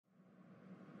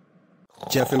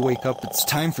Jeffy, wake up, it's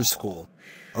time for school.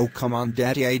 Oh, come on,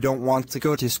 Daddy, I don't want to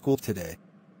go to school today.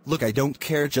 Look, I don't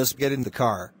care, just get in the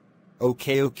car.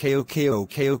 Okay,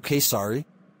 sorry.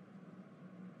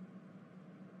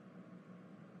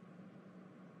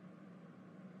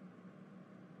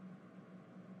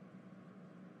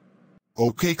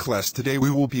 Okay class, today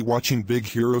we will be watching Big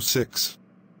Hero 6.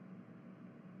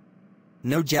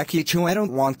 No, Jackie Chu, I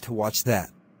don't want to watch that.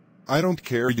 I don't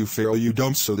care, you fail, you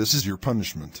dumb, so this is your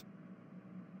punishment.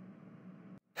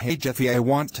 Hey Jeffy, I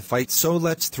want to fight, so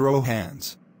let's throw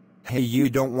hands. Hey, you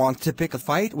don't want to pick a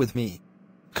fight with me?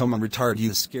 Come on, retard,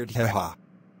 you scared, haha.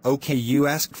 Okay, you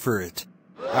asked for it.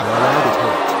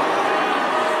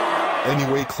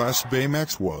 Anyway class,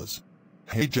 Baymax was.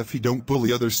 Hey Jeffy, don't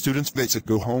bully other students, that's it,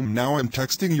 go home now, I'm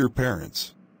texting your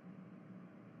parents.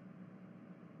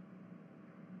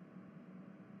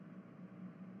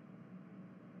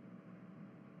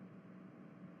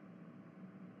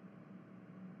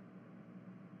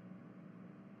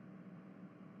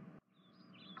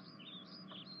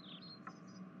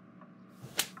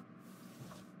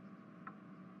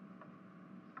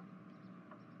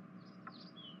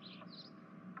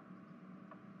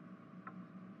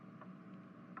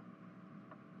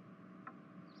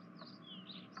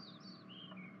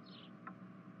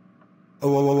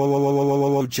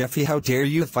 Oh, Jeffy, how dare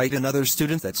you fight another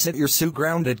student? That's it, you're so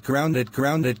grounded for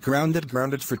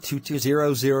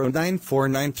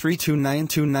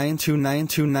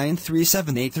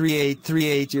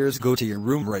 2200094932929293783838 years. Go to your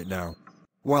room right now.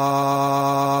 Wow.